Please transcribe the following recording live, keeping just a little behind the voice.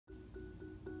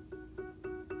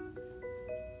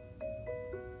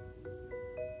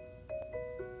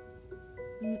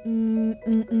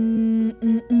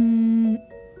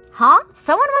Huh?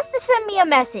 Someone must have sent me a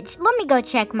message. Let me go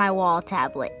check my wall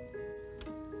tablet.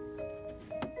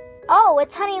 Oh,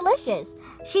 it's Honeylicious.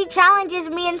 She challenges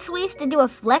me and Sweets to do a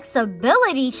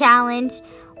flexibility challenge.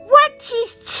 What?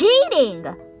 She's cheating.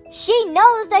 She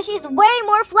knows that she's way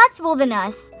more flexible than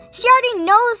us. She already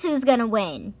knows who's gonna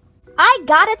win. I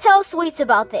gotta tell Sweets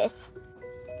about this.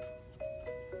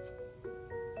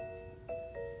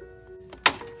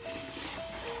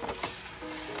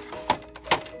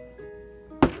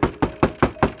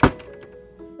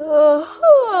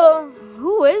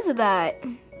 Who is that?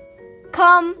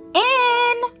 Come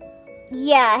in.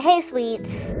 Yeah, hey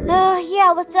Sweets.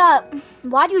 Yeah, what's up?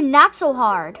 Why'd you knock so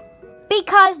hard?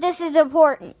 Because this is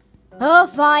important. Oh,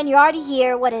 fine, you're already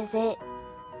here. What is it?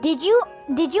 Did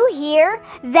you hear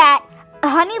that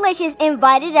Honeylicious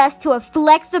invited us to a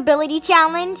flexibility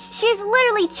challenge? She's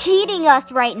literally cheating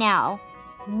us right now.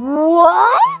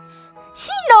 What?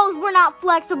 She knows we're not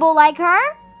flexible like her.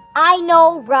 I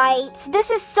know, right? This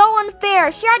is so unfair.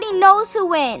 She already knows who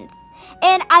wins.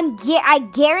 And I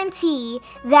guarantee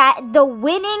that the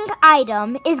winning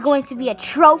item is going to be a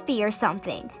trophy or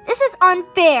something. This is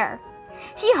unfair.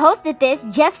 She hosted this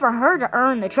just for her to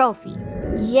earn the trophy.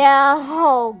 Yeah,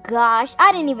 oh gosh,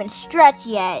 I didn't even stretch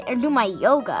yet or do my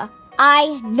yoga.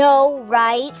 I know,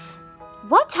 right?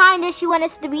 What time does she want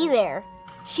us to be there?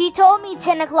 She told me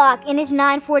 10 o'clock and it's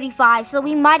 9:45, so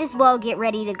we might as well get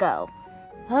ready to go.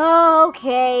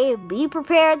 Okay, be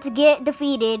prepared to get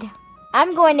defeated.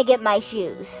 I'm going to get my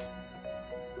shoes.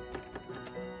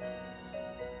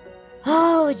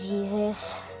 Oh,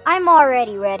 Jesus. I'm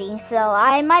already ready, so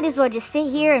I might as well just sit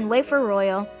here and wait for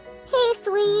Royal. Hey,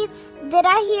 Sweets. Did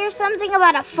I hear something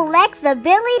about a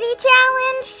flexibility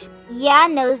challenge? Yeah,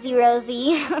 Nosy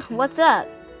Rosie. What's up?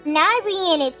 Can I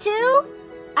be in it too?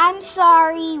 I'm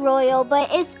sorry, Royal, but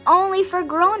it's only for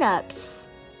grown-ups.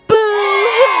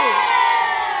 Boo-hoo!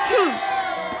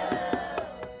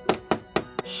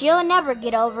 She'll never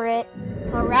get over it.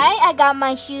 Alright, I got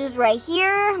my shoes right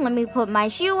here. Let me put my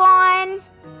shoe on.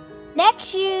 Next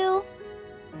shoe.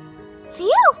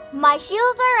 Phew, my shoes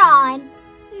are on.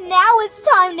 Now it's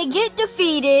time to get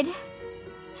defeated.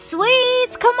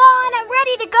 Sweets, come on, I'm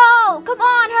ready to go. Come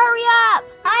on, hurry up.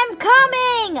 I'm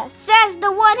coming, says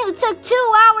the one who took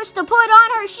 2 hours to put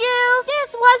on her shoes.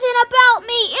 This wasn't about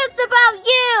me, it's about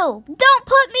you. Don't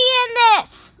put me in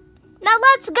this. Now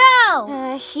let's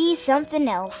go. She's something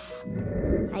else.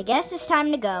 I guess it's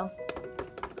time to go.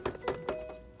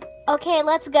 Okay,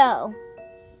 let's go.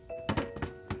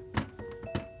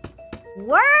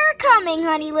 We're coming,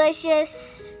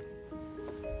 Honeylicious.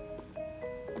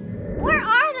 Where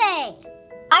are they?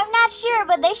 I'm not sure,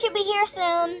 but they should be here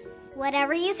soon.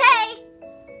 Whatever you say.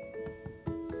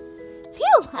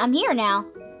 Phew, I'm here now.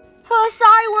 Oh,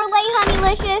 sorry we're late,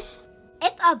 Honeylicious.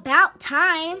 It's about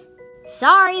time.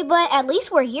 Sorry, but at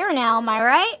least we're here now, am I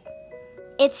right?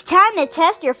 It's time to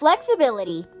test your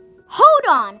flexibility. Hold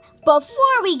on,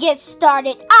 before we get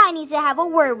started, I need to have a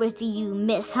word with you,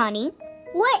 Miss Honey.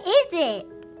 What is it?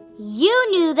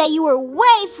 You knew that you were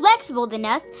way flexible than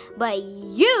us, but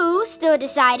you still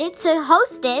decided to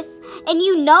host this, and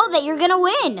you know that you're gonna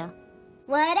win.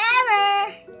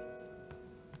 Whatever.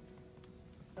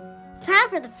 Time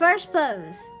for the first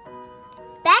pose.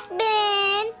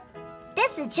 Backbend.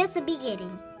 This is just the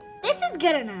beginning. This is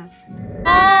good enough.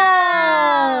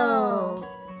 Oh!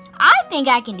 I think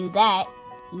I can do that.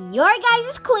 Your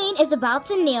guys' queen is about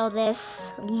to nail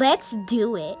this. Let's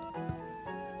do it.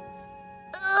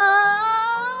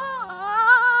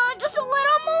 Just a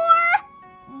little more.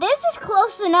 This is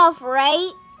close enough,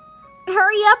 right?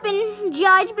 Hurry up and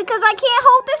judge because I can't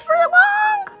hold this for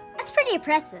long. That's pretty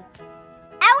impressive.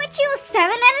 I would choose 7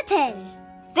 out of 10.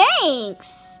 Thanks.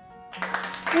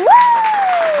 Woo! Woo!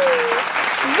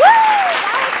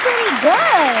 That was pretty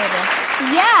good.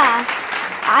 Yeah,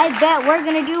 I bet we're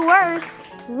gonna do worse.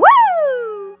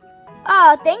 Woo!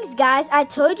 Oh, thanks guys. I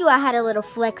told you I had a little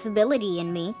flexibility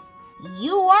in me.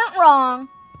 You weren't wrong.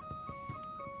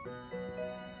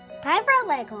 Time for a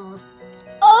leg hold. Leg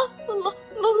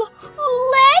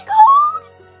hold?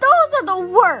 Those are the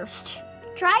worst.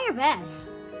 Try your best.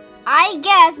 I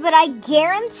guess, but I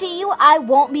guarantee you I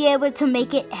won't be able to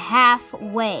make it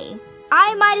halfway.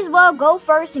 I might as well go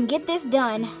first and get this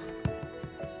done.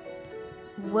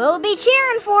 We'll be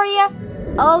cheering for you.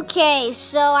 Okay,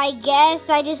 so I guess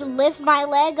I just lift my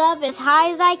leg up as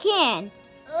high as I can.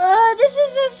 This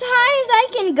is as high as I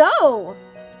can go.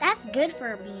 That's good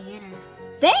for a beginner.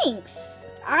 Thanks.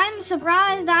 I'm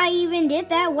surprised I even did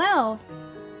that well.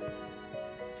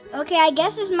 Okay, I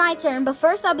guess it's my turn, but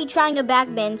first I'll be trying a back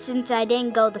bend since I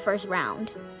didn't go the first round.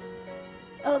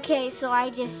 Okay, so I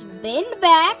just bend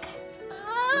back.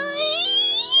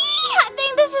 I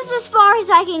think this is as far as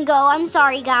I can go. I'm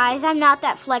sorry, guys. I'm not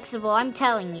that flexible, I'm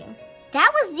telling you.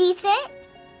 That was decent.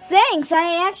 Thanks,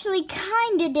 I actually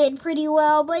kinda did pretty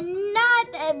well, but not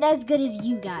as good as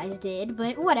you guys did,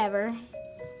 but whatever.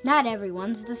 Not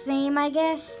everyone's the same, I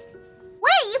guess.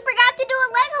 Wait, you forgot to do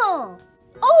a leg hole.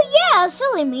 Oh yeah,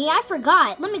 silly me, I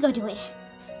forgot. Let me go do it.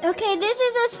 Okay, this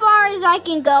is as far as I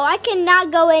can go. I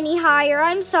cannot go any higher.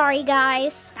 I'm sorry,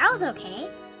 guys. That was okay.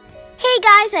 Hey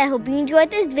guys, I hope you enjoyed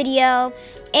this video.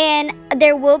 And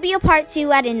there will be a part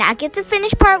 2. I did not get to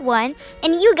finish part 1.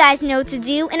 And you guys know what to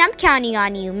do, and I'm counting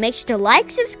on you. Make sure to like,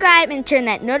 subscribe, and turn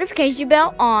that notification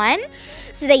bell on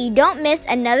so that you don't miss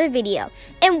another video.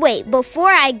 And wait,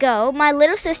 before I go, my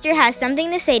little sister has something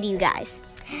to say to you guys.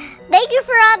 Thank you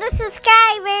for all the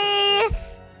subscribers.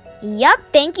 Yup,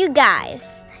 thank you guys.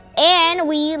 And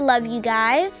we love you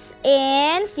guys.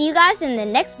 And see you guys in the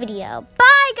next video.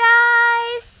 Bye, guys.